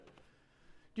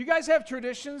Do you guys have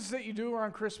traditions that you do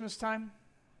around Christmas time?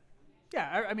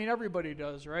 Yeah, I mean, everybody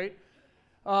does, right?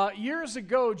 Years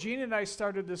ago, Gene and I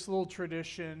started this little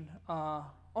tradition.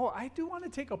 I do want to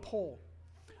take a poll.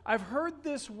 I've heard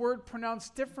this word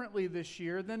pronounced differently this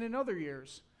year than in other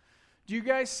years. Do you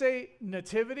guys say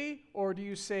nativity or do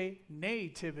you say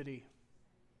nativity?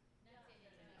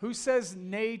 Who says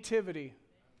nativity?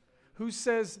 Who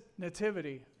says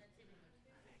nativity?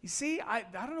 You see, I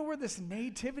don't know where this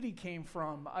nativity came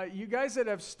from. You guys that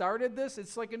have started this,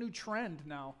 it's like a new trend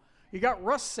now. You got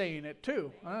Russ saying it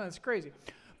too. That's crazy.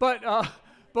 But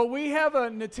we have a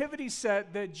nativity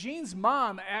set that Gene's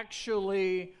mom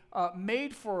actually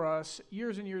made for us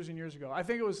years and years and years ago. I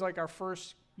think it was like our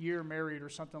first year married or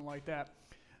something like that.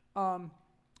 And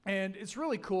it's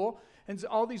really cool. And it's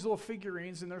all these little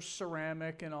figurines, and they're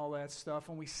ceramic and all that stuff,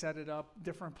 and we set it up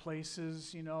different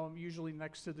places, usually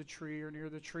next to the tree or near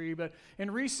the tree. But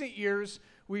in recent years,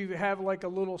 we have like a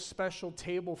little special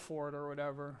table for it or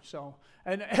whatever. So,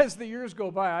 and as the years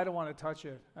go by, I don't want to touch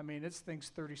it. I mean, this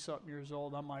thing's 30-something years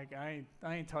old. I'm like, I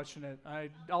ain't touching it.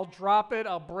 I'll drop it.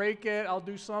 I'll break it. I'll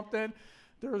do something.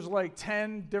 There's like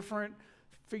 10 different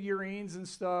figurines and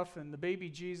stuff, and the baby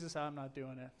Jesus, I'm not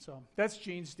doing it. So that's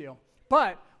Gene's deal.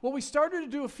 But what we started to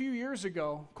do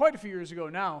quite a few years ago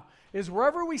now, is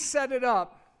wherever we set it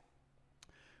up,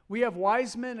 we have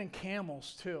wise men and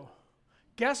camels too.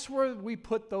 Guess where we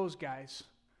put those guys?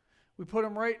 We put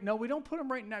them we don't put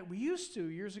them right now. We used to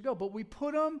years ago, but we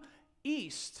put them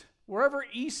east, wherever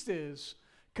east is,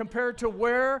 compared to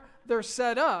where they're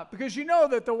set up. Because you know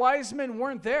that the wise men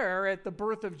weren't there at the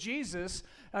birth of Jesus.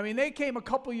 I mean, they came a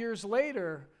couple years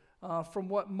later. From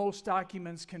what most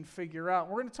documents can figure out.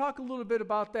 We're going to talk a little bit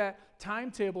about that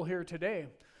timetable here today.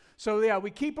 So yeah, we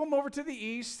keep them over to the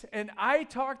east, and I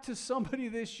talked to somebody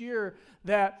this year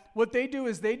that what they do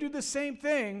is they do the same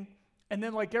thing, and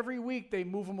then like every week they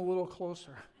move them a little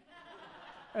closer.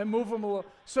 And move them a little,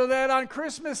 so that on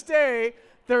Christmas Day,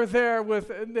 they're there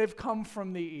they've come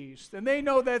from the east. And they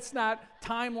know that's not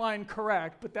timeline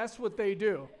correct, but that's what they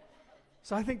do.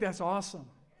 So I think that's awesome.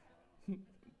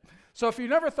 So if you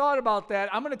never thought about that,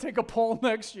 I'm going to take a poll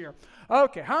next year.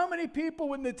 Okay, how many people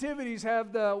with nativities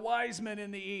have the wise men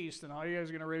in the east? And all you guys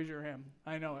are going to raise your hand.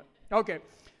 I know it. Okay,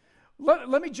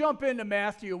 let me jump into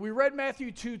Matthew. We read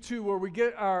Matthew 2:2, where we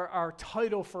get our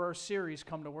title for our series,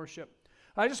 Come to Worship.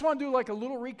 I just want to do like a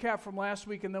little recap from last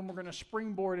week, and then we're going to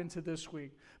springboard into this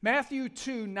week. Matthew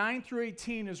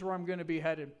 2:9-18 is where I'm going to be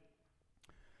headed.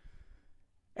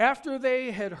 After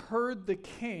they had heard the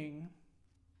king,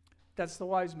 that's the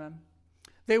wise men,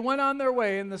 they went on their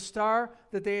way, and the star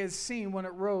that they had seen when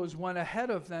it rose went ahead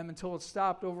of them until it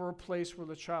stopped over a place where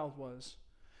the child was.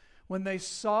 When they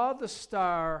saw the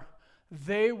star,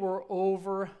 they were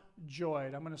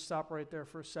overjoyed. I'm going to stop right there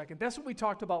for a second. That's what we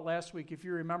talked about last week, if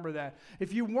you remember that.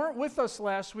 If you weren't with us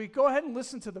last week, go ahead and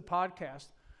listen to the podcast.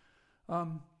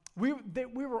 We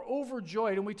were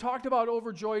overjoyed, and we talked about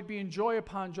overjoyed being joy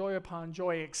upon joy upon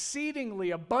joy,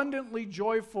 exceedingly abundantly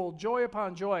joyful, joy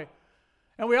upon joy.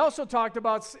 And we also talked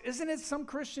about, isn't it some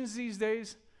Christians these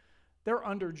days, they're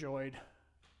underjoyed.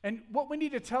 And what we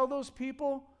need to tell those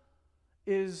people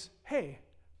is, hey,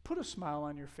 put a smile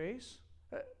on your face.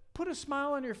 Put a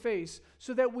smile on your face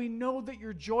so that we know that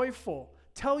you're joyful.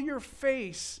 Tell your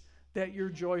face that you're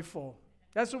joyful.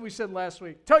 That's what we said last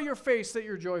week. Tell your face that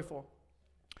you're joyful.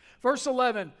 Verse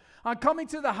 11, on coming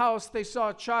to the house, they saw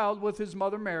a child with his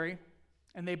mother Mary,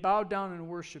 and they bowed down and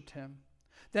worshipped him.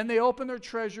 Then they opened their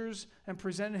treasures and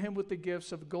presented him with the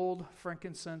gifts of gold,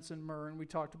 frankincense, and myrrh, and we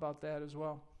talked about that as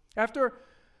well. After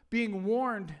being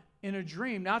warned in a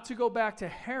dream not to go back to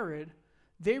Herod,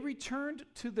 they returned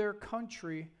to their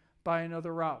country by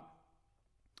another route.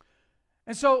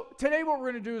 And so today what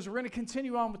we're going to do is we're going to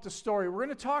continue on with the story. We're going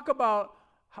to talk about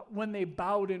when they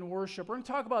bowed in worship. We're going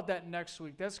to talk about that next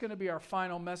week. That's going to be our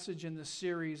final message in this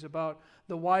series about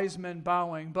the wise men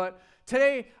bowing. But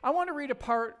today, I want to read a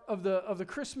part of the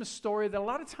Christmas story that a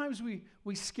lot of times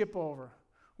we skip over.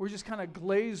 We just kind of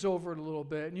glaze over it a little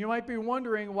bit. And you might be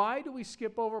wondering, why do we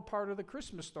skip over part of the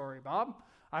Christmas story, Bob?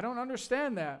 I don't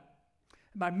understand that.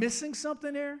 Am I missing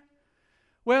something here?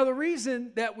 Well, the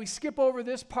reason that we skip over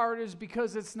this part is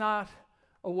because it's not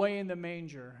away in the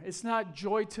manger. It's not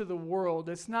joy to the world.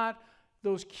 It's not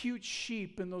those cute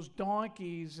sheep and those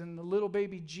donkeys and the little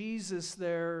baby Jesus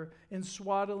there in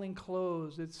swaddling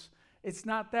clothes. It's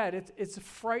not that. It's a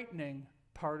frightening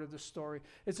part of the story.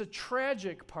 It's a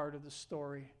tragic part of the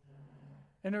story.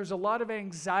 And there's a lot of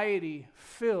anxiety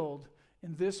filled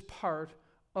in this part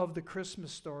of the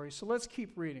Christmas story. So let's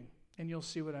keep reading, and you'll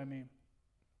see what I mean.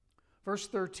 Verse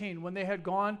 13, when they had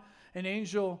gone, an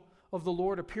angel of the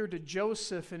Lord appeared to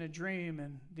Joseph in a dream,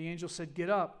 and the angel said, "Get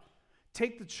up,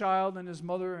 take the child and his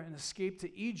mother and escape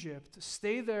to Egypt.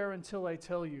 Stay there until I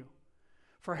tell you.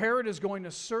 For Herod is going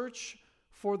to search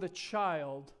for the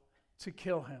child to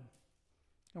kill him."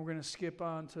 And we're going to skip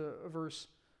on to verse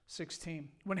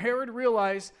 16. When Herod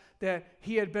realized that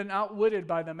he had been outwitted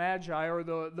by the Magi, or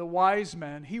the wise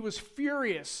men, he was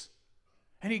furious,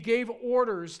 and he gave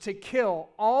orders to kill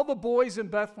all the boys in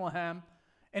Bethlehem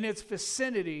and its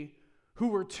vicinity who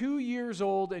were 2 years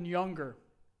old and younger,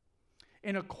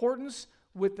 in accordance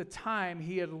with the time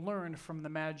he had learned from the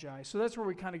Magi. So that's where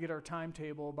we kind of get our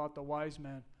timetable about the wise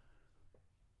men.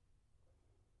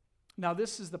 Now,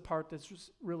 this is the part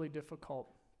that's really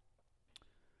difficult.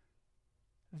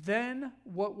 Then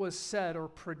what was said or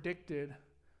predicted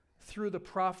through the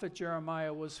prophet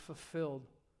Jeremiah was fulfilled.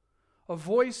 A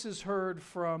voice is heard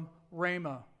from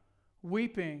Ramah,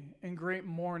 weeping in great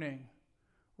mourning.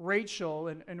 Rachel,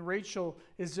 and Rachel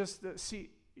is just,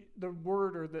 the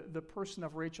word or the person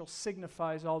of Rachel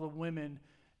signifies all the women,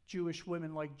 Jewish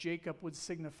women, like Jacob would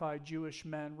signify Jewish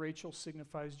men. Rachel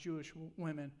signifies Jewish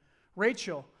women.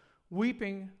 Rachel,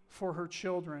 weeping for her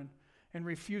children and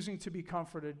refusing to be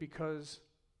comforted because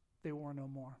they were no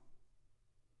more.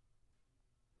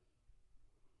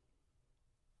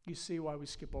 You see why we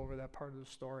skip over that part of the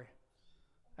story.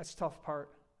 That's a tough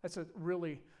part. That's a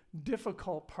really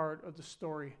difficult part of the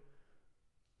story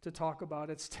to talk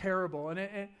about. It's terrible. And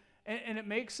it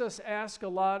makes us ask a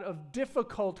lot of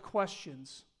difficult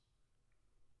questions.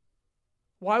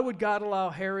 Why would God allow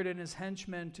Herod and his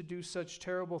henchmen to do such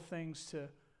terrible things to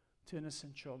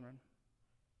innocent children?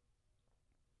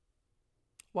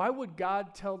 Why would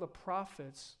God tell the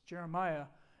prophets, Jeremiah,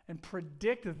 and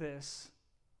predict this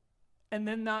and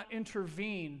then not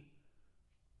intervene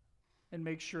and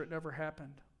make sure it never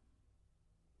happened?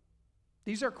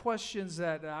 These are questions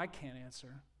that I can't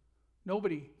answer.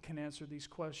 Nobody can answer these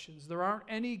questions. There aren't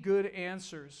any good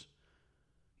answers.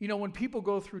 You know, when people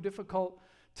go through difficult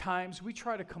times, we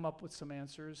try to come up with some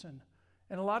answers, and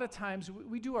a lot of times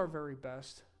we do our very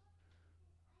best.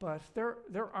 But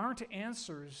there aren't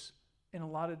answers in a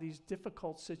lot of these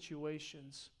difficult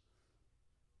situations.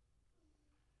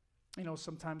 You know,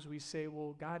 sometimes we say,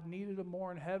 well, God needed them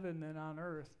more in heaven than on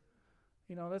earth.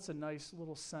 You know, that's a nice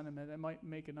little sentiment. It might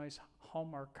make a nice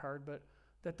Hallmark card, but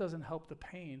that doesn't help the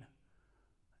pain.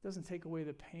 It doesn't take away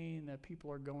the pain that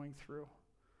people are going through.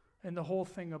 And the whole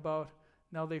thing about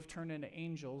now they've turned into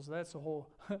angels, that's a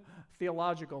whole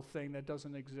theological thing that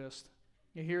doesn't exist.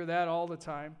 You hear that all the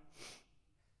time.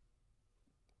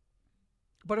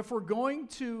 But if we're going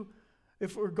through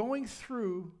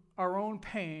our own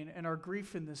pain and our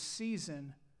grief in this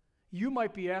season, you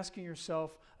might be asking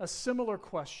yourself a similar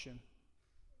question.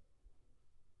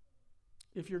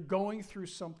 If you're going through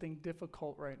something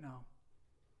difficult right now,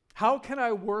 how can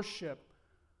I worship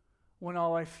when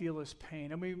all I feel is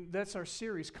pain? I mean, that's our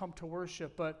series, Come to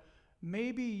Worship, but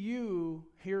maybe you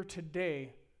here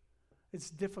today, it's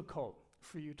difficult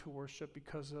for you to worship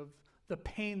because of the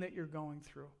pain that you're going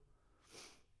through.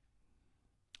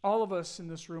 All of us in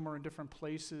this room are in different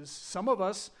places. Some of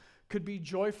us could be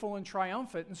joyful and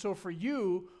triumphant. And so for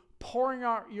you, pouring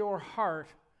out your heart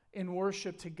in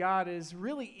worship to God is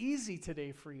really easy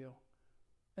today for you.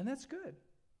 And that's good.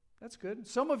 That's good.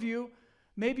 Some of you,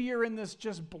 maybe you're in this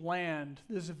just bland,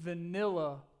 this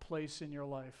vanilla place in your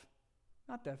life.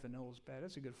 Not that vanilla is bad.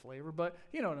 It's a good flavor. But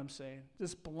you know what I'm saying.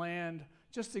 This bland,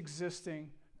 just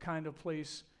existing kind of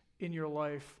place in your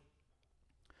life.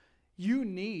 You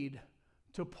need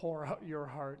to pour out your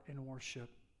heart in worship.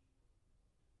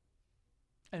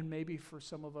 And maybe for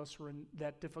some of us, we're in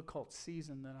that difficult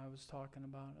season that I was talking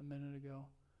about a minute ago.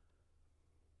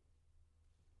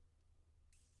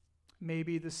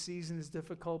 Maybe the season is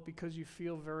difficult because you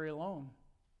feel very alone.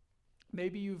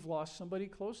 Maybe you've lost somebody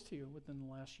close to you within the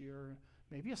last year, or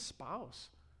maybe a spouse.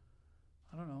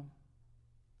 I don't know.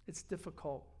 It's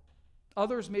difficult.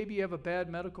 Others, maybe you have a bad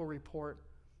medical report,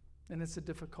 and it's a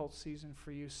difficult season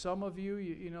for you. Some of you,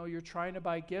 you're trying to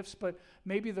buy gifts, but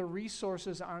maybe the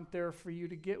resources aren't there for you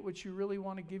to get what you really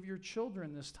want to give your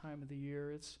children this time of the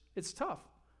year. It's tough.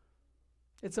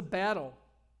 It's a battle.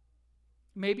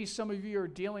 Maybe some of you are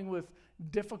dealing with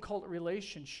difficult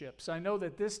relationships. I know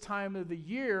that this time of the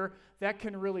year, that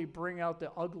can really bring out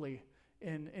the ugly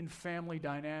in family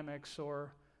dynamics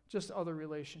or just other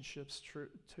relationships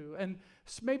too. And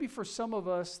maybe for some of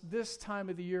us, this time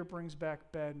of the year brings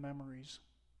back bad memories.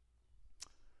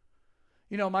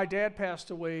 You know, my dad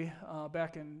passed away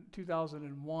back in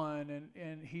 2001,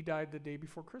 and he died the day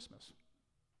before Christmas.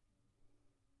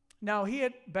 Now, he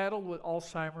had battled with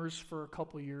Alzheimer's for a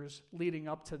couple years leading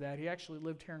up to that. He actually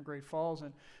lived here in Great Falls,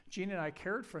 and Gene and I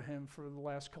cared for him for the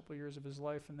last couple years of his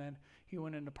life, and then he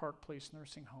went into Park Place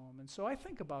Nursing Home. And so I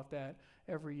think about that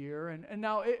every year. And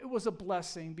now it was a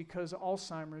blessing because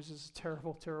Alzheimer's is a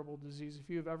terrible, terrible disease. If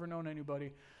you've ever known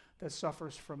anybody that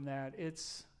suffers from that,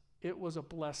 it was a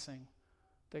blessing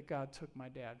that God took my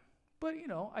dad. But,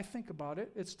 I think about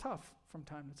it. It's tough from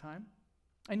time to time.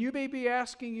 And you may be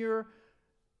asking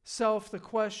yourself the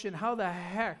question, how the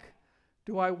heck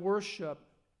do I worship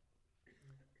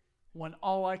when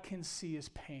all I can see is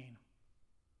pain?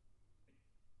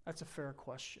 That's a fair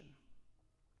question.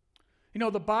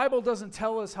 The Bible doesn't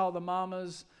tell us how the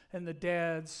mamas and the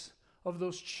dads of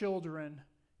those children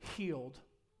healed.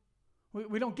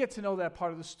 We don't get to know that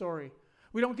part of the story.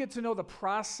 We don't get to know the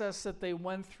process that they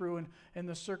went through and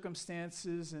the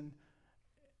circumstances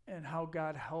and how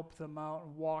God helped them out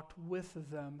and walked with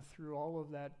them through all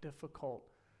of that difficult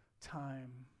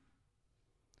time.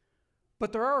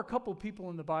 But there are a couple of people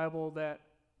in the Bible that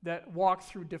walk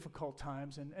through difficult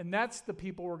times, and that's the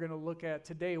people we're going to look at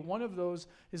today. One of those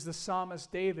is the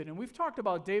psalmist David, and we've talked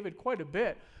about David quite a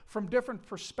bit from different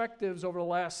perspectives over the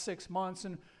last 6 months,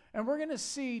 and we're going to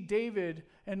see David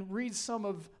and read some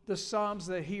of the psalms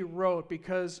that he wrote,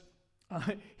 because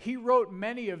he wrote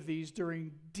many of these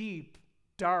during deep,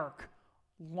 dark,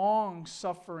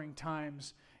 long-suffering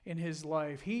times in his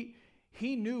life. He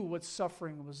knew what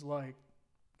suffering was like,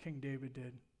 King David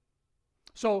did.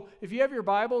 So if you have your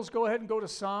Bibles, go ahead and go to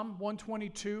Psalm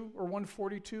 122 or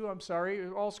 142. I'm sorry.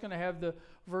 We're also going to have the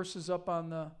verses up on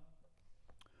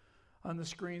the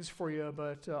screens for you.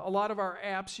 But a lot of our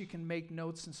apps, you can make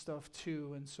notes and stuff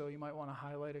too. And so you might want to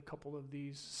highlight a couple of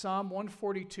these. Psalm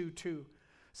 142:2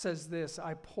 says this: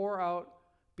 I pour out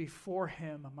before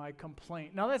him my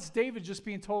complaint. Now that's David just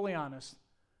being totally honest.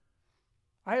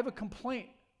 I have a complaint,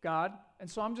 God,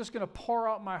 and so I'm just going to pour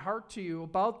out my heart to you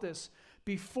about this.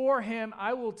 Before him,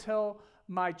 I will tell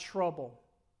my trouble.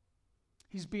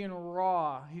 He's being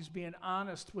raw. He's being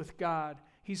honest with God.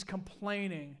 He's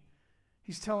complaining.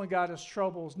 He's telling God his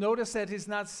troubles. Notice that he's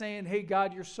not saying, hey,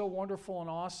 God, you're so wonderful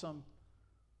and awesome.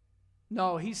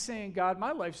 No, he's saying, God,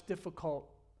 my life's difficult.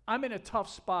 I'm in a tough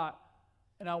spot,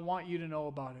 and I want you to know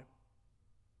about it.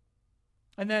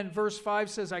 And then verse 5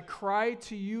 says, I cry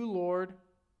to you, Lord.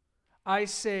 I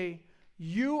say,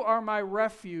 you are my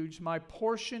refuge, my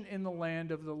portion in the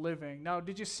land of the living. Now,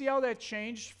 did you see how that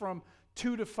changed from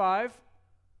 2 to 5?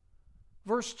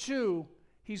 Verse 2,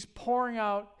 he's pouring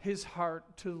out his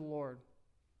heart to the Lord.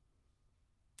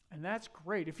 And that's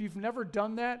great. If you've never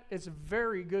done that, it's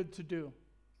very good to do.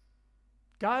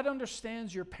 God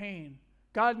understands your pain.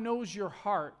 God knows your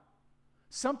heart.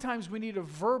 Sometimes we need to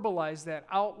verbalize that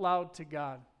out loud to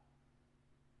God.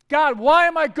 God, why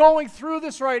am I going through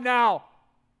this right now?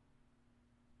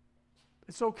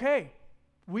 It's okay.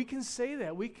 We can say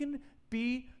that. We can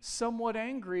be somewhat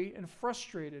angry and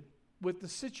frustrated with the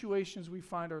situations we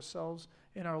find ourselves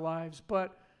in our lives.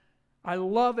 But I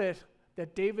love it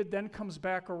that David then comes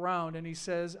back around and he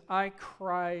says, I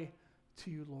cry to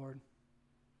you, Lord.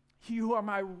 You are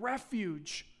my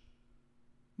refuge,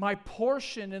 my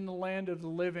portion in the land of the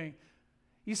living.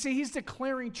 You see, he's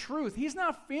declaring truth. He's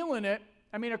not feeling it.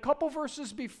 I mean, a couple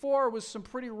verses before was some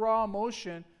pretty raw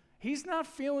emotion. He's not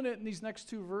feeling it in these next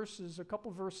two verses, a couple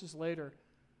verses later.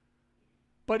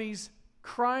 But he's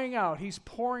crying out. He's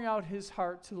pouring out his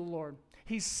heart to the Lord.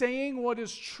 He's saying what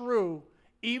is true,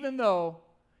 even though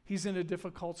he's in a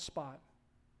difficult spot.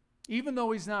 Even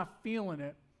though he's not feeling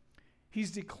it, he's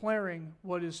declaring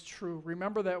what is true.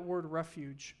 Remember that word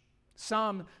refuge.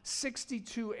 Psalm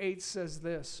 62:8 says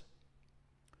this: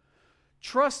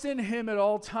 trust in him at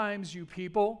all times, you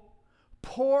people.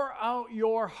 Pour out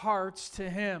your hearts to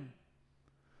him,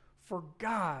 for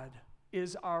God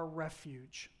is our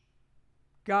refuge.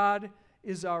 God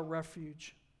is our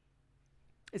refuge.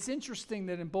 It's interesting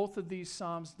that in both of these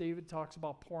Psalms, David talks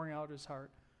about pouring out his heart.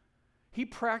 He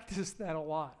practiced that a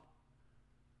lot.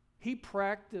 He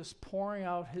practiced pouring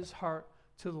out his heart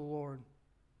to the Lord.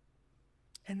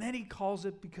 And then he calls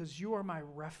it, because you are my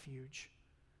refuge.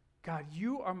 God,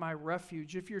 you are my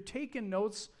refuge. If you're taking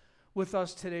notes with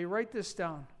us today, write this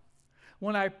down.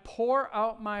 When I pour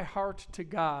out my heart to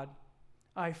God,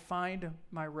 I find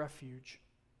my refuge.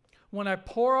 When I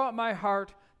pour out my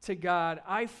heart to God,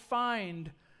 I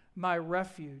find my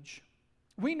refuge.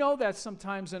 We know that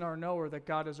sometimes in our knower that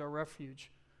God is our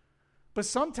refuge. But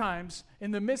sometimes,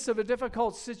 in the midst of a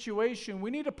difficult situation,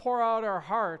 we need to pour out our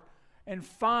heart and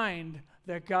find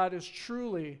that God is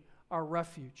truly our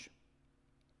refuge.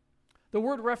 The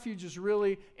word refuge is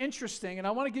really interesting, and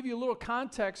I want to give you a little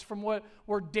context from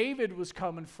where David was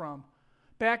coming from.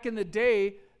 back in the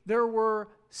day, there were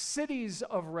cities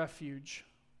of refuge.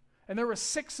 And there were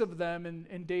 6 of them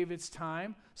in David's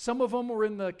time. Some of them were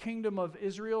in the kingdom of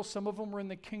Israel. Some of them were in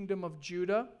the kingdom of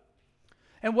Judah.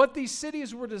 And what these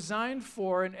cities were designed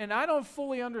for, and I don't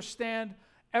fully understand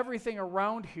everything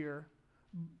around here,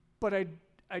 but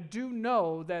I do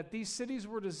know that these cities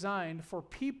were designed for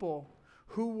people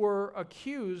who were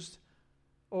accused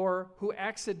or who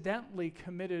accidentally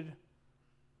committed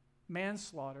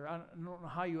manslaughter. I don't know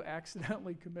how you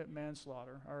accidentally commit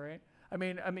manslaughter, all right? I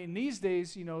mean, these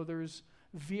days, there's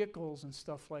vehicles and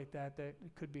stuff like that it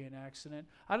could be an accident.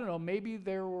 I don't know, maybe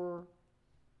there were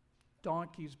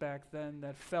donkeys back then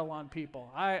that fell on people.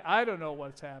 I don't know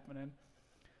what's happening.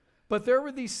 But there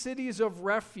were these cities of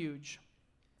refuge.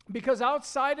 Because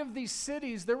outside of these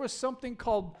cities, there was something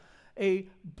called a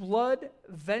blood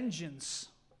vengeance.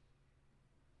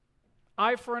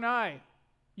 Eye for an eye.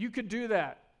 You could do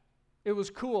that. It was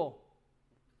cool.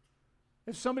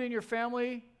 If somebody in your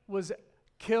family was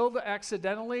killed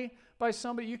accidentally by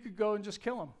somebody, you could go and just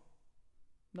kill them.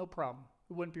 No problem.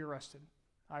 You wouldn't be arrested.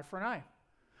 Eye for an eye.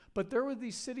 But there were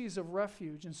these cities of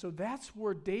refuge, and so that's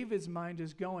where David's mind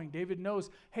is going. David knows,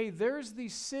 hey, there's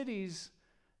these cities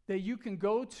that you can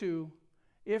go to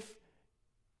if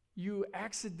you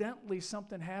accidentally,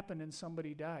 something happened and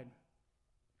somebody died.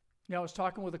 I was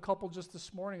talking with a couple just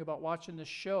this morning about watching this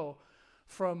show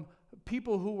from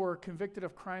people who were convicted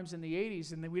of crimes in the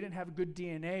 80s, and we didn't have good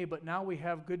DNA, but now we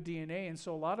have good DNA, and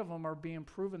so a lot of them are being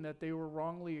proven that they were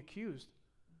wrongly accused.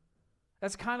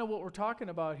 That's kind of what we're talking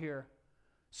about here.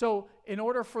 So in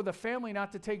order for the family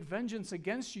not to take vengeance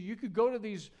against you, you could go to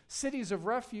these cities of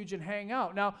refuge and hang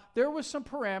out. Now, there was some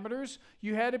parameters.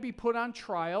 You had to be put on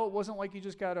trial. It wasn't like you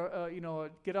just got a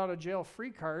get out of jail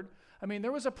free card. I mean,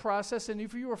 there was a process, and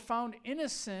if you were found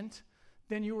innocent,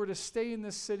 then you were to stay in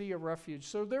this city of refuge.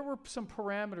 So there were some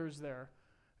parameters there.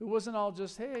 It wasn't all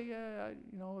just, hey,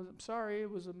 I'm sorry,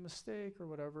 it was a mistake or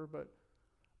whatever. But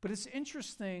it's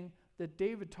interesting that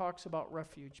David talks about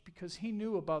refuge because he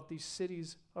knew about these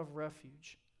cities of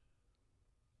refuge.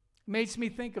 It makes me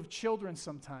think of children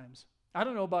sometimes. I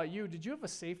don't know about you. Did you have a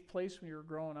safe place when you were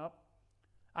growing up?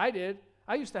 I did.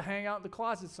 I used to hang out in the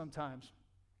closet sometimes.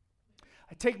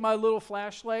 I'd take my little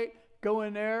flashlight, go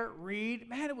in there, read.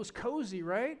 Man, it was cozy,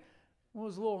 right? Well, it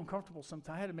was a little uncomfortable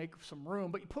sometimes. I had to make some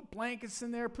room. But you put blankets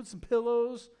in there, put some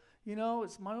pillows.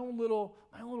 It's my own little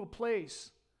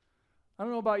place. I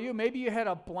don't know about you. Maybe you had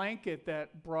a blanket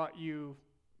that brought you,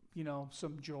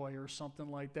 some joy or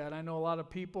something like that. I know a lot of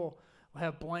people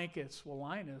have blankets. Well,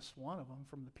 Linus, one of them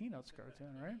from the Peanuts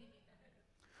cartoon, right?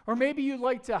 Or maybe you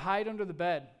like to hide under the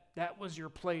bed. That was your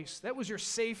place. That was your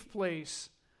safe place.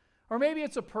 Or maybe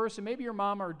it's a person, maybe your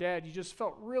mom or dad, you just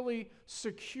felt really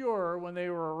secure when they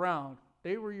were around.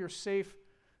 They were your safe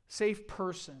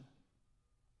person.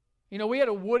 We had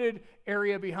a wooded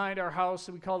area behind our house,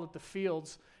 and we called it the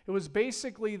fields. It was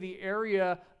basically the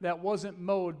area that wasn't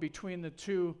mowed between the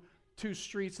two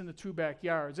streets and the 2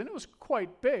 backyards. And it was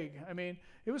quite big. I mean,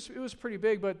 it was pretty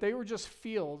big, but they were just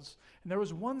fields. And there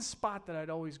was one spot that I'd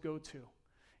always go to.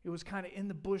 It was kind of in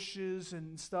the bushes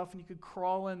and stuff, and you could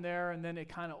crawl in there, and then it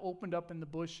kind of opened up in the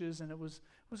bushes, and it was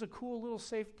a cool little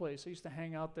safe place. I used to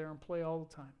hang out there and play all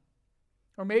the time.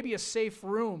 Or maybe a safe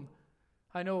room.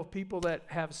 I know of people that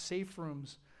have safe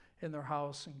rooms in their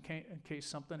house in case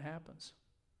something happens.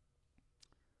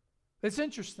 It's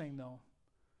interesting, though.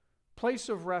 Place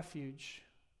of refuge,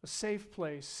 a safe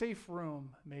place, safe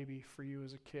room, maybe for you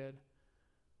as a kid.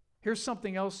 Here's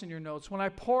something else in your notes. When I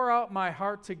pour out my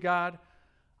heart to God,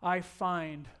 I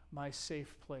find my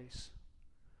safe place.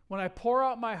 When I pour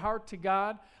out my heart to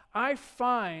God, I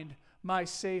find my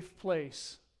safe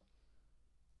place.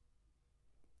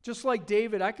 Just like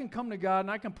David, I can come to God and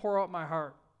I can pour out my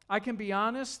heart. I can be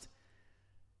honest.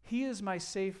 He is my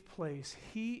safe place.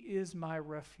 He is my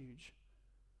refuge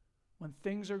when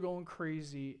things are going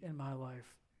crazy in my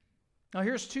life. Now,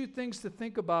 here's 2 things to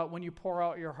think about when you pour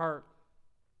out your heart.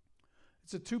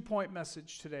 It's a 2-point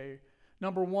message today.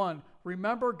 Number 1,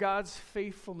 remember God's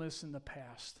faithfulness in the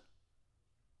past.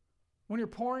 When you're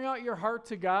pouring out your heart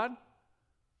to God,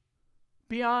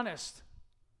 be honest.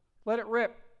 Let it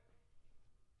rip.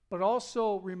 But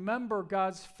also remember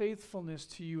God's faithfulness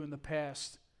to you in the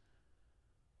past.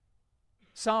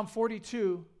 Psalm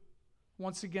 42,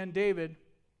 once again, David,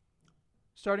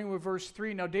 starting with verse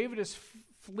 3. Now, David is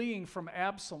fleeing from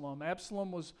Absalom.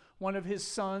 Absalom was one of his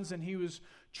sons, and he was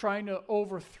trying to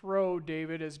overthrow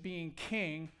David as being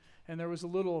king, and there was a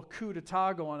little coup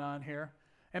d'etat going on here.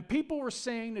 And people were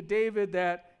saying to David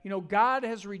that, God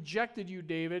has rejected you,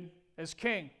 David, as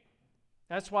king.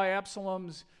 That's why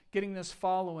Absalom's getting this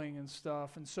following and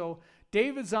stuff. And so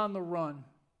David's on the run.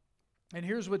 And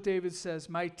here's what David says,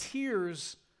 "My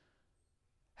tears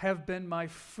have been my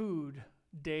food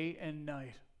day and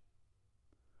night.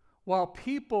 While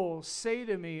people say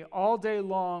to me all day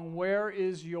long, 'Where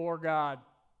is your God?'"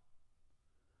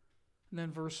 And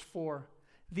then verse 4,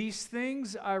 "These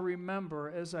things I remember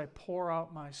as I pour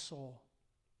out my soul."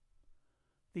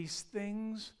 These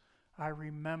things I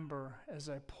remember as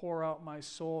I pour out my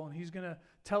soul. And he's going to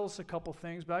tell us a couple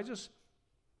things, but I'm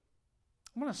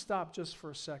going to stop just for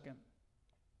a second.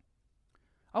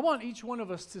 I want each one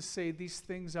of us to say, "These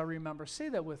things I remember." Say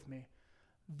that with me.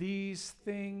 These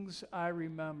things I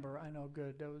remember. I know,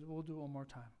 good. We'll do it one more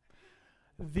time.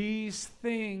 These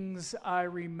things I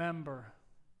remember.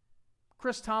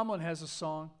 Chris Tomlin has a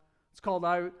song. It's called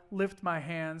 "I Lift My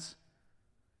Hands."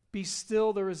 "Be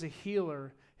still, there is a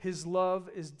healer. His love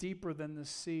is deeper than the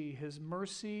sea. His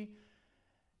mercy,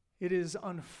 it is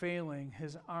unfailing.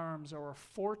 His arms are a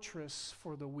fortress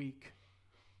for the weak.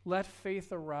 Let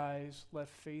faith arise, let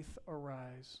faith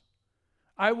arise.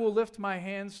 I will lift my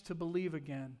hands to believe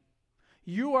again.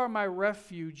 You are my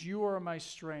refuge, you are my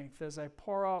strength. As I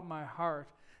pour out my heart,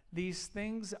 these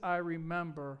things I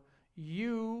remember.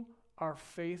 You are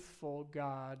faithful,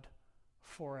 God,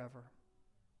 forever."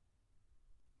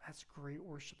 That's a great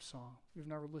worship song. If you've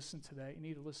never listened to that, you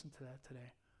need to listen to that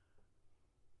today.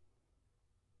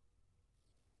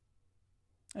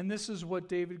 And this is what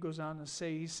David goes on to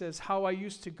say. He says, "How I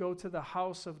used to go to the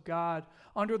house of God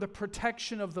under the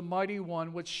protection of the Mighty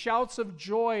One with shouts of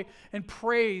joy and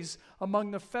praise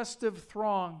among the festive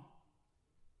throng.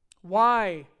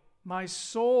 Why, my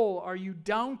soul, are you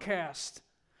downcast?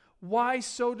 Why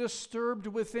so disturbed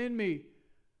within me?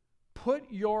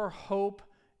 Put your hope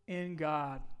in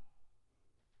God.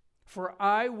 For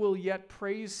I will yet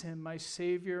praise him, my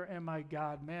Savior and my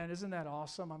God." Man, isn't that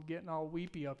awesome? I'm getting all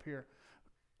weepy up here.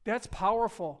 That's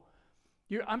powerful.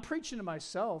 I'm preaching to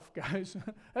myself, guys.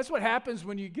 That's what happens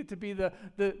when you get to be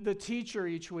the teacher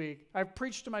each week. I've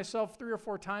preached to myself 3 or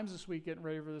 4 times this week getting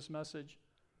ready for this message.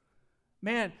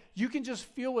 Man, you can just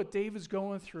feel what David's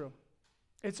going through.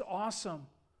 It's awesome.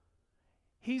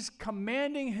 He's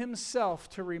commanding himself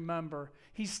to remember.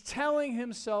 He's telling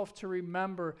himself to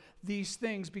remember these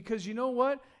things because you know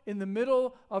what? In the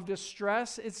middle of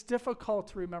distress, it's difficult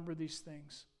to remember these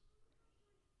things.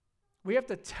 We have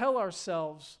to tell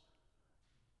ourselves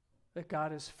that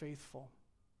God is faithful,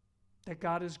 that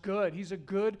God is good. He's a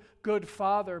good, good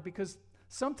Father because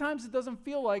sometimes it doesn't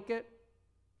feel like it.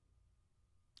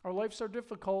 Our lives are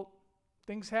difficult.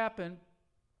 Things happen.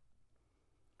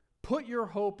 Put your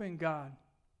hope in God,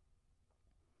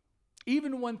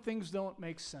 even when things don't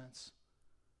make sense.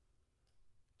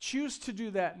 Choose to do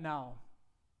that now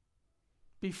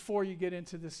before you get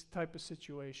into this type of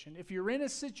situation. If you're in a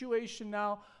situation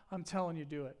now, I'm telling you,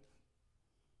 do it.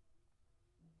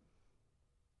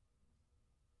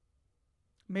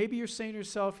 Maybe you're saying to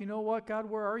yourself, "You know what, God,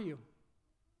 where are you?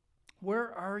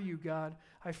 Where are you, God?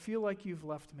 I feel like you've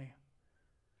left me."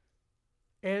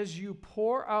 As you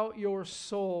pour out your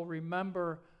soul,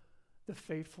 remember the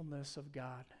faithfulness of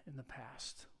God in the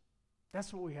past.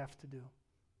 That's what we have to do.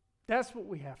 That's what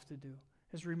we have to do,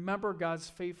 is remember God's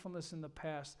faithfulness in the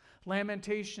past.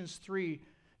 Lamentations 3.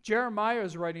 Jeremiah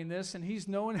is writing this, and he's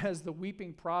known as the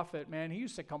weeping prophet. Man, he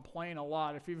used to complain a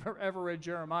lot. If you've ever read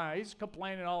Jeremiah, he's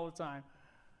complaining all the time.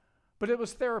 But it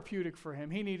was therapeutic for him.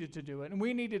 He needed to do it, and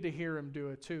we needed to hear him do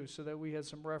it too, so that we had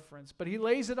some reference. But he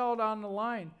lays it all on the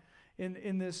line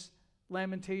in this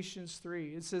Lamentations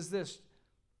 3. It says this,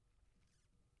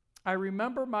 "I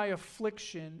remember my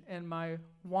affliction and my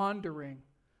wandering,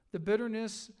 the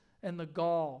bitterness and the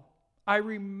gall. I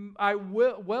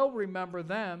will well remember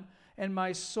them, and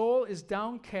my soul is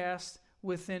downcast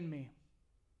within me."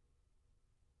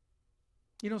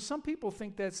 You know, some people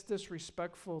think that's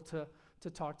disrespectful to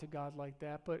talk to God like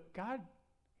that, but God,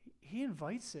 he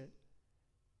invites it.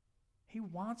 He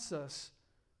wants us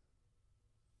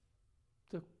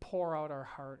to pour out our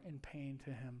heart in pain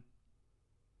to him.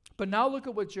 But now look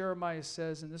at what Jeremiah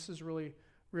says, and this is really,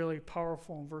 really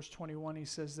powerful. In verse 21, he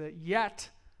says that,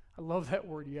 "Yet," I love that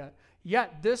word,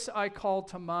 "yet this I call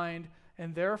to mind,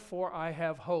 and therefore I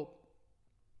have hope.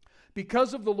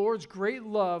 Because of the Lord's great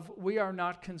love, we are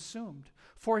not consumed,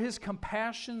 for his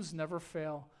compassions never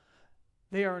fail.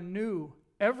 They are new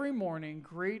every morning.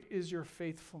 Great is your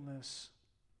faithfulness."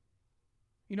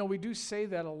 You know, we do say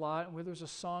that a lot, and there's a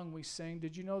song we sing.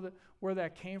 Did you know that where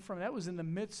that came from? That was in the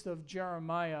midst of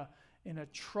Jeremiah in a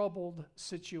troubled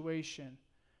situation.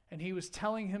 And he was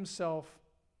telling himself,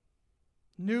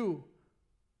 "New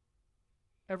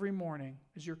every morning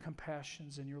is your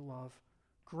compassions and your love.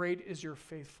 Great is your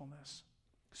faithfulness."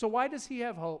 So why does he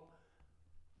have hope?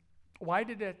 Why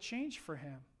did that change for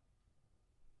him?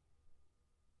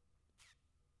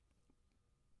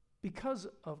 Because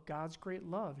of God's great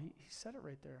love. He said it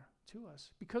right there to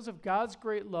us. Because of God's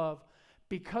great love,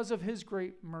 because of his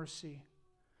great mercy,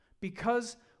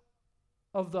 because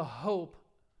of the hope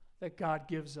that God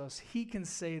gives us, he can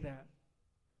say that.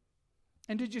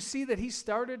 And did you see that he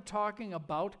started talking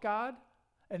about God,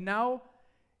 and now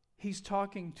he's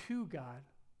talking to God?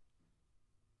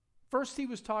 First he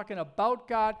was talking about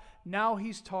God, now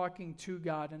he's talking to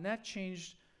God, and that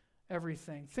changed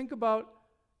everything. Think about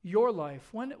your life.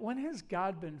 When has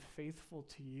God been faithful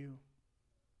to you?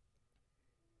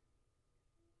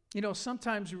 You know,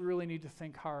 sometimes we really need to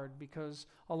think hard, because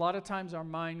a lot of times our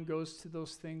mind goes to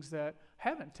those things that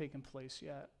haven't taken place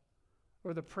yet,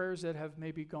 or the prayers that have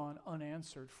maybe gone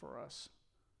unanswered for us.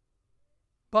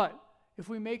 But if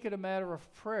we make it a matter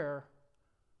of prayer,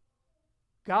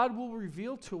 God will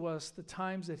reveal to us the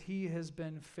times that he has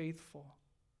been faithful.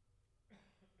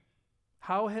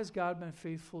 How has God been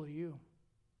faithful to you?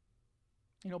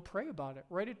 You know, pray about it.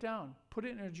 Write it down. Put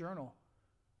it in a journal.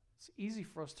 It's easy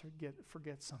for us to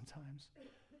forget sometimes.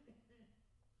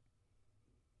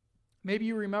 Maybe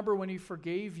you remember when he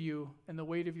forgave you and the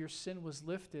weight of your sin was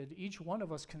lifted. Each one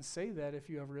of us can say that if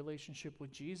you have a relationship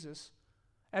with Jesus.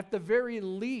 At the very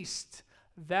least,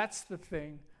 that's the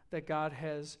thing that God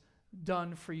has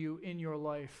done for you in your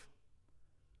life.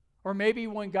 Or maybe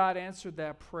when God answered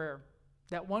that prayer,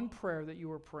 that one prayer that you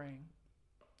were praying.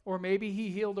 Or maybe he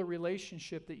healed a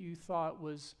relationship that you thought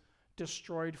was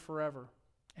destroyed forever.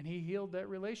 And he healed that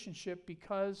relationship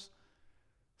because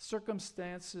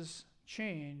circumstances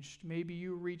changed. Maybe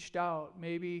you reached out.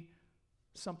 Maybe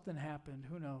something happened.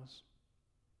 Who knows?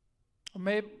 Or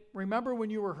maybe remember when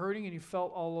you were hurting and you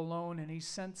felt all alone and he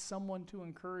sent someone to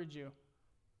encourage you.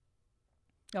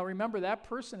 Now remember, that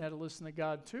person had to listen to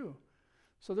God too.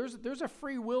 So there's a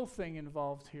free will thing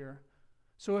involved here.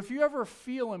 So if you ever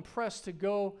feel impressed to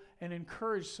go and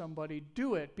encourage somebody,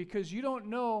 do it, because you don't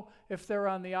know if they're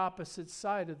on the opposite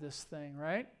side of this thing,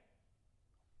 right?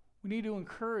 We need to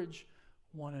encourage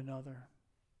one another.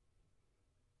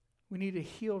 We need to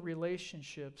heal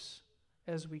relationships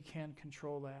as we can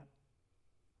control that.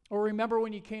 Or remember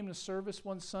when you came to service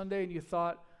one Sunday and you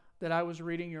thought that I was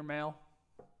reading your mail?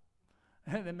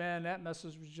 And then, man, that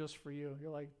message was just for you.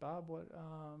 You're like, Bob, what,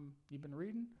 you been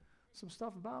reading some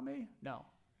stuff about me? No.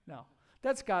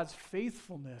 That's God's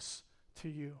faithfulness to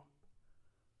you.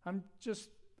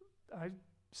 I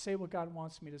say what God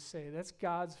wants me to say. That's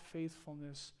God's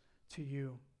faithfulness to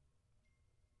you.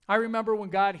 I remember when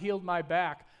God healed my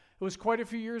back. It was quite a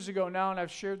few years ago now, and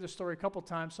I've shared this story a couple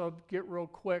times, so I'll get real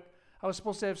quick. I was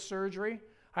supposed to have surgery.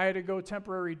 I had to go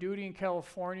temporary duty in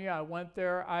California. I went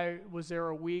there. I was there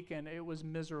a week, and it was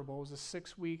miserable. It was a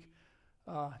 6-week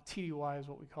TDY is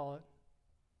what we call it.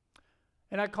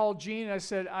 And I called Gene, and I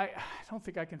said, I don't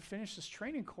think I can finish this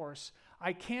training course.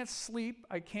 I can't sleep.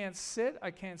 I can't sit.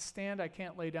 I can't stand. I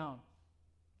can't lay down.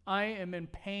 I am in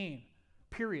pain,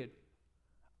 period.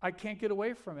 I can't get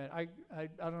away from it. I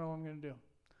don't know what I'm going to do.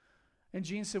 And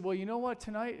Jean said, well, you know what,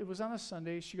 tonight, it was on a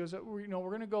Sunday. She goes, we're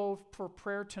going to go for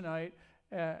prayer tonight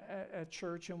at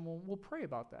church, and we'll pray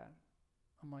about that.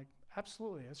 I'm like,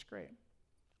 absolutely, that's great.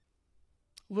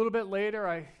 A little bit later,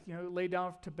 I lay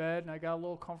down to bed, and I got a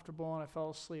little comfortable, and I fell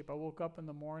asleep. I woke up in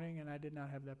the morning, and I did not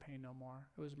have that pain no more.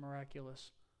 It was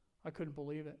miraculous. I couldn't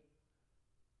believe it.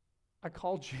 I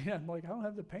called Gene. I'm like, I don't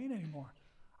have the pain anymore.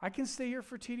 I can stay here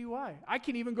for TDY. I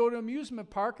can even go to an amusement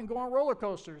park and go on roller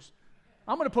coasters.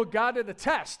 I'm going to put God to the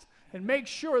test and make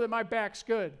sure that my back's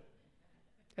good.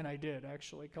 And I did,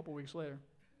 actually, a couple weeks later.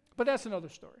 But that's another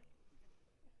story.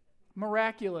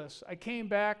 Miraculous. I came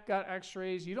back, got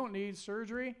x-rays. You don't need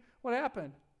surgery. What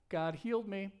happened? God healed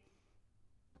me.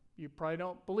 You probably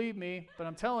don't believe me, but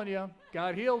I'm telling you,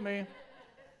 God healed me.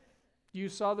 You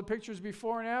saw the pictures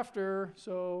before and after,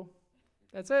 so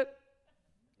that's it.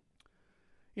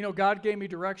 God gave me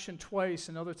direction twice.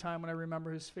 Another time when I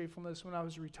remember his faithfulness when I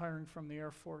was retiring from the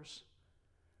Air Force.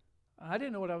 I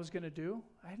didn't know what I was going to do.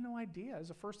 I had no idea. It was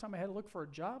the first time I had to look for a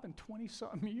job in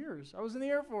 20-something years. I was in the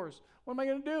Air Force. What am I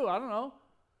going to do? I don't know.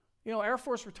 Air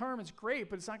Force retirement's great,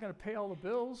 but it's not going to pay all the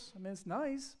bills. I mean, it's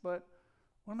nice, but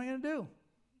what am I going to do?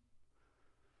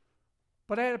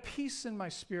 But I had a peace in my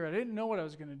spirit. I didn't know what I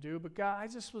was going to do, but God, I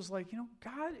just was like,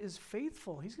 God is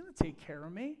faithful. He's going to take care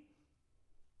of me.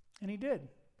 And he did.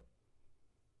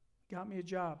 Got me a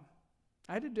job.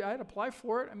 I had to apply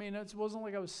for it. I mean, it wasn't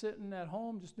like I was sitting at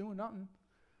home just doing nothing.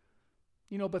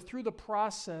 But through the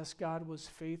process, God was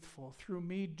faithful. Through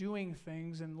me doing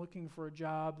things and looking for a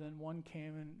job, then one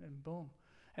came and boom.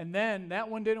 And then that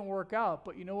one didn't work out.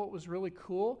 But you know what was really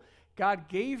cool? God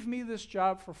gave me this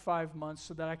job for 5 months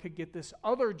so that I could get this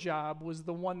other job, was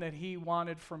the one that he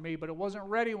wanted for me, but it wasn't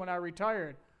ready when I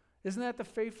retired. Isn't that the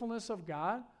faithfulness of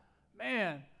God?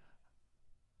 Man,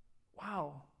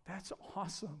 wow, that's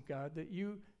awesome, God, that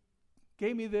you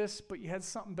gave me this, but you had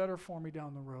something better for me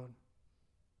down the road.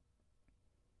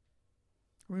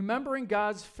 Remembering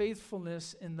God's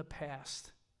faithfulness in the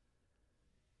past.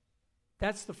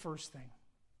 That's the first thing.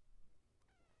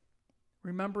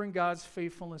 Remembering God's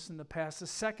faithfulness in the past. The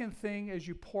second thing, as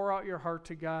you pour out your heart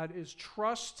to God, is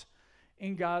trust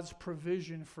in God's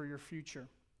provision for your future.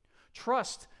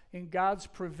 Trust in God's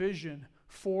provision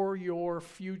for your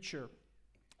future.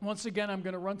 Once again, I'm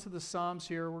going to run to the Psalms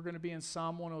here. We're going to be in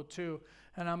Psalm 102,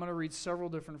 and I'm going to read several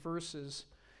different verses.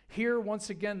 Here, once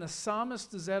again, the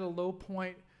psalmist is at a low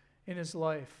point in his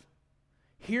life.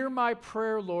 Hear my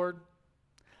prayer, Lord.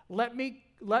 Let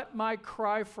my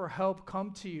cry for help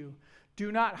come to you.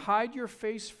 Do not hide your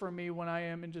face from me when I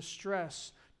am in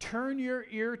distress. Turn your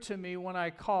ear to me when I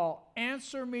call.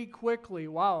 Answer me quickly.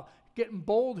 Wow, getting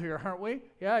bold here, aren't we?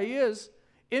 Yeah, he is.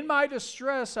 In my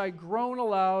distress, I groan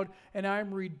aloud, and I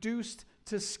am reduced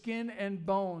to skin and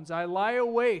bones. I lie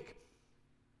awake.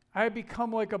 I have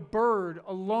become like a bird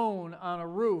alone on a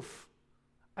roof.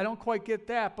 I don't quite get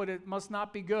that, but it must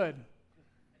not be good.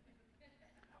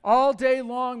 All day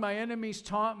long, my enemies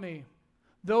taunt me.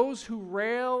 Those who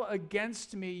rail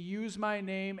against me use my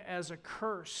name as a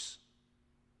curse.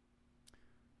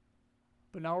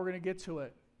 But now we're going to get to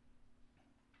it.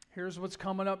 Here's what's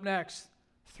coming up next.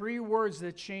 3 words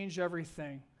that change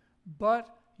everything. But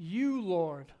you,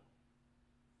 Lord.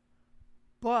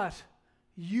 But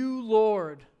you,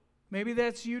 Lord. Maybe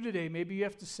that's you today. Maybe you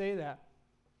have to say that.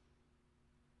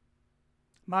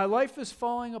 My life is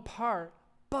falling apart,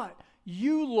 but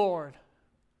you, Lord.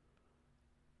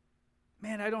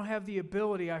 Man, I don't have the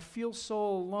ability. I feel so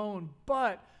alone,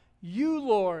 but you,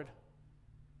 Lord.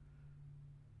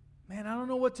 Man, I don't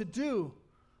know what to do,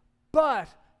 but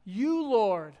you,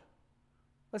 Lord.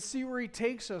 Let's see where he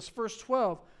takes us. Verse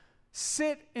 12.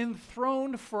 Sit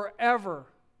enthroned forever.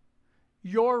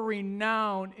 Your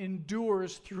renown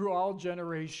endures through all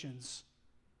generations.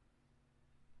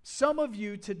 Some of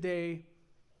you today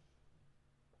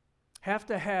have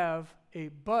to have a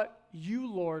but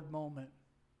you, Lord moment.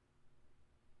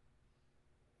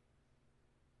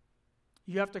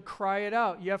 You have to cry it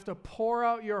out. You have to pour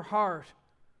out your heart.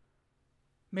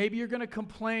 Maybe you're going to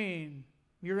complain.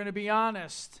 You're going to be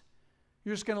honest.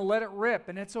 You're just going to let it rip,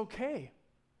 and it's okay.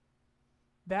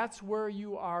 That's where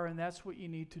you are, and that's what you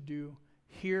need to do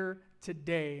here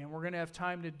today. And we're going to have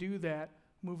time to do that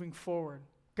moving forward.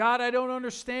 God, I don't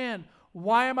understand.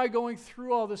 Why am I going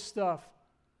through all this stuff?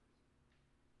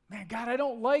 Man, God, I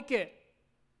don't like it.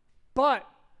 But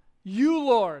you,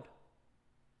 Lord,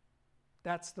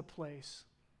 that's the place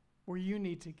where you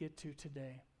need to get to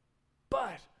today.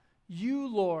 But you,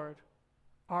 Lord,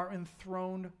 are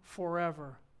enthroned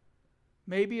forever.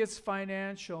 Maybe it's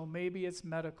financial, maybe it's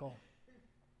medical.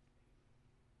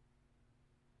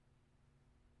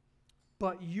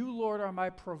 But you, Lord, are my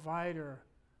provider.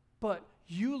 But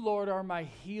you, Lord, are my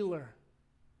healer.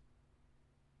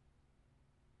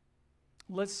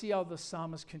 Let's see how the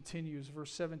psalmist continues.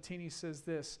 Verse 17, he says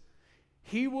this.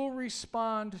 He will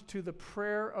respond to the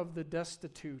prayer of the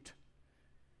destitute.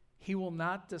 He will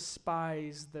not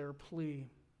despise their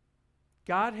plea.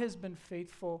 God has been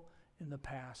faithful in the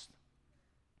past.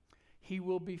 He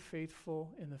will be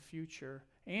faithful in the future.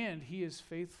 And he is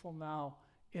faithful now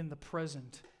in the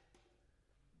present.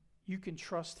 You can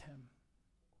trust him.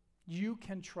 You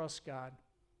can trust God.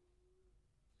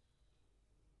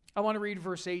 I want to read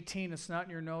verse 18. It's not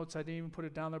in your notes. I didn't even put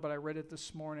it down there, but I read it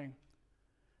this morning.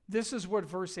 This is what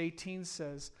verse 18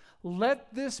 says.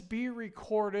 Let this be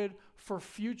recorded for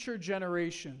future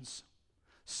generations,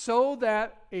 so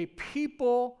that a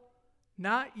people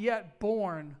not yet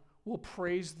born will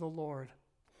praise the Lord.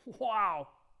 Wow.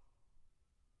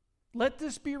 Let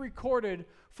this be recorded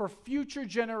for future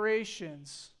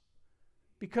generations,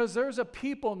 because there's a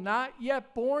people not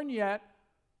yet born yet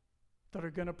that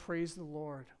are going to praise the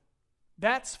Lord.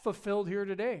 That's fulfilled here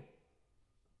today.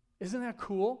 Isn't that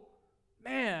cool?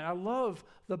 Man, I love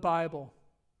the Bible.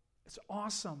 It's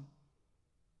awesome.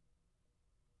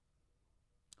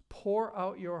 Pour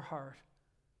out your heart.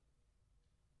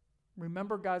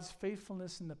 Remember God's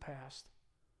faithfulness in the past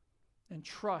and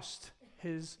trust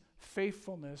his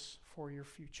faithfulness for your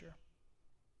future.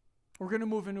 We're going to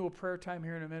move into a prayer time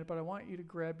here in a minute, but I want you to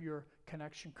grab your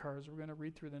connection cards. We're going to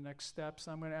read through the next steps.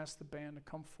 I'm going to ask the band to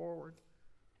come forward.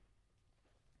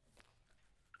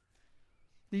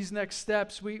 these next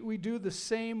steps, we do the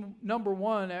same, number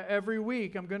one, every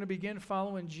week. I'm going to begin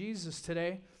following Jesus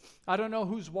today. I don't know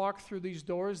who's walked through these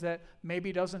doors that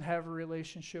maybe doesn't have a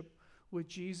relationship with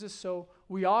Jesus, so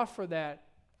we offer that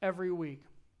every week.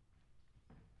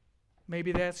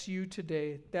 Maybe that's you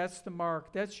today. That's the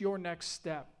mark. That's your next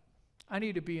step. I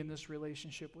need to be in this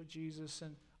relationship with Jesus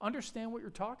and understand what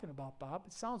you're talking about, Bob.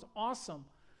 It sounds awesome.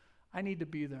 I need to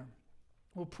be there.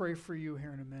 We'll pray for you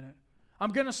here in a minute.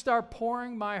 I'm going to start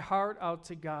pouring my heart out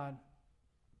to God.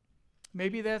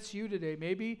 Maybe that's you today.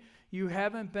 Maybe you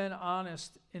haven't been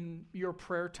honest in your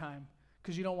prayer time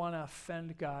because you don't want to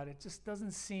offend God. It just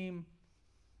doesn't seem,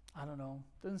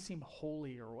 doesn't seem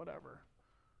holy or whatever.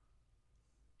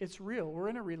 It's real. We're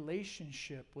in a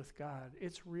relationship with God.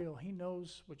 It's real. He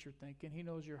knows what you're thinking. He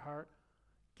knows your heart.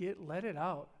 Let it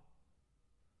out.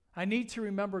 I need to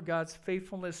remember God's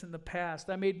faithfulness in the past.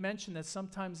 I made mention that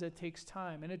sometimes that takes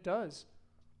time, and it does.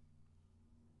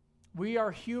 We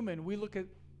are human. We look at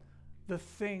the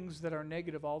things that are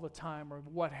negative all the time or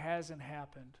what hasn't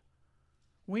happened.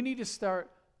 We need to start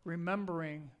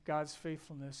remembering God's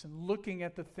faithfulness and looking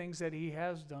at the things that He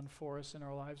has done for us in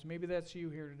our lives. Maybe that's you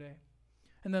here today.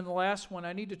 And then the last one,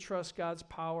 I need to trust God's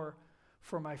power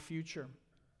for my future.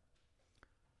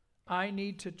 I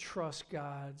need to trust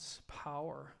God's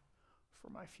power for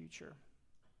my future.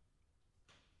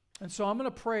 And so I'm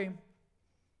going to pray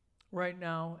right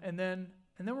now, and then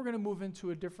we're going to move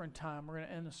into a different time. We're going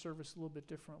to end the service a little bit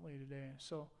differently today.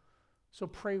 So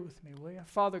pray with me, will you?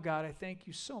 Father God, I thank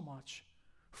you so much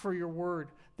for your word.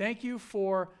 Thank you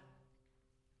for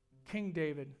King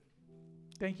David.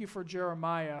 Thank you for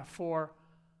Jeremiah, for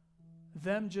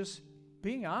them just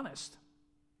being honest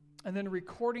and then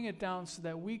recording it down so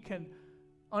that we can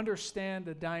understand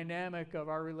the dynamic of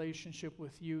our relationship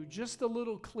with you just a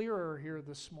little clearer here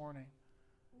this morning.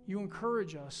 You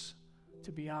encourage us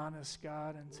to be honest,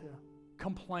 God, and to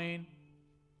complain,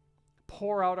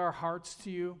 pour out our hearts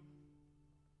to you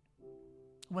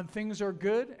when things are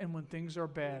good and when things are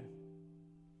bad.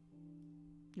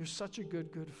 You're such a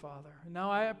good, good Father. And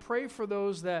now I pray for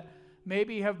those that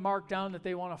maybe have marked down that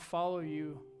they want to follow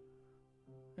you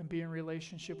and be in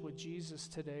relationship with Jesus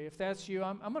today. If that's you,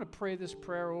 I'm going to pray this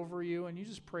prayer over you, and you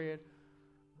just pray it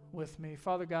with me.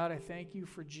 Father God, I thank you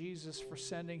for Jesus, for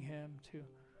sending him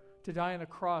to die on the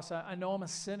cross. I know I'm a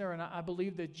sinner, and I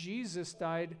believe that Jesus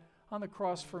died on the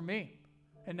cross for me.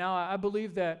 And now I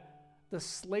believe that the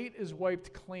slate is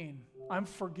wiped clean. I'm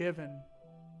forgiven.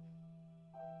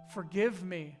 Forgive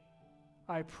me,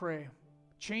 I pray.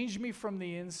 Change me from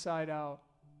the inside out.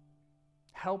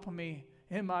 Help me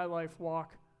in my life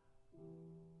walk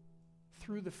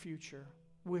through the future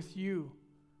with you,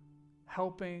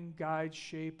 helping guide,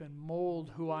 shape, and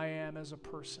mold who I am as a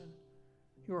person.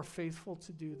 You are faithful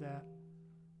to do that.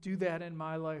 Do that in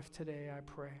my life today, I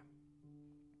pray.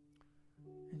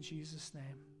 In Jesus'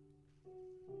 name,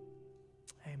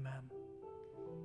 amen.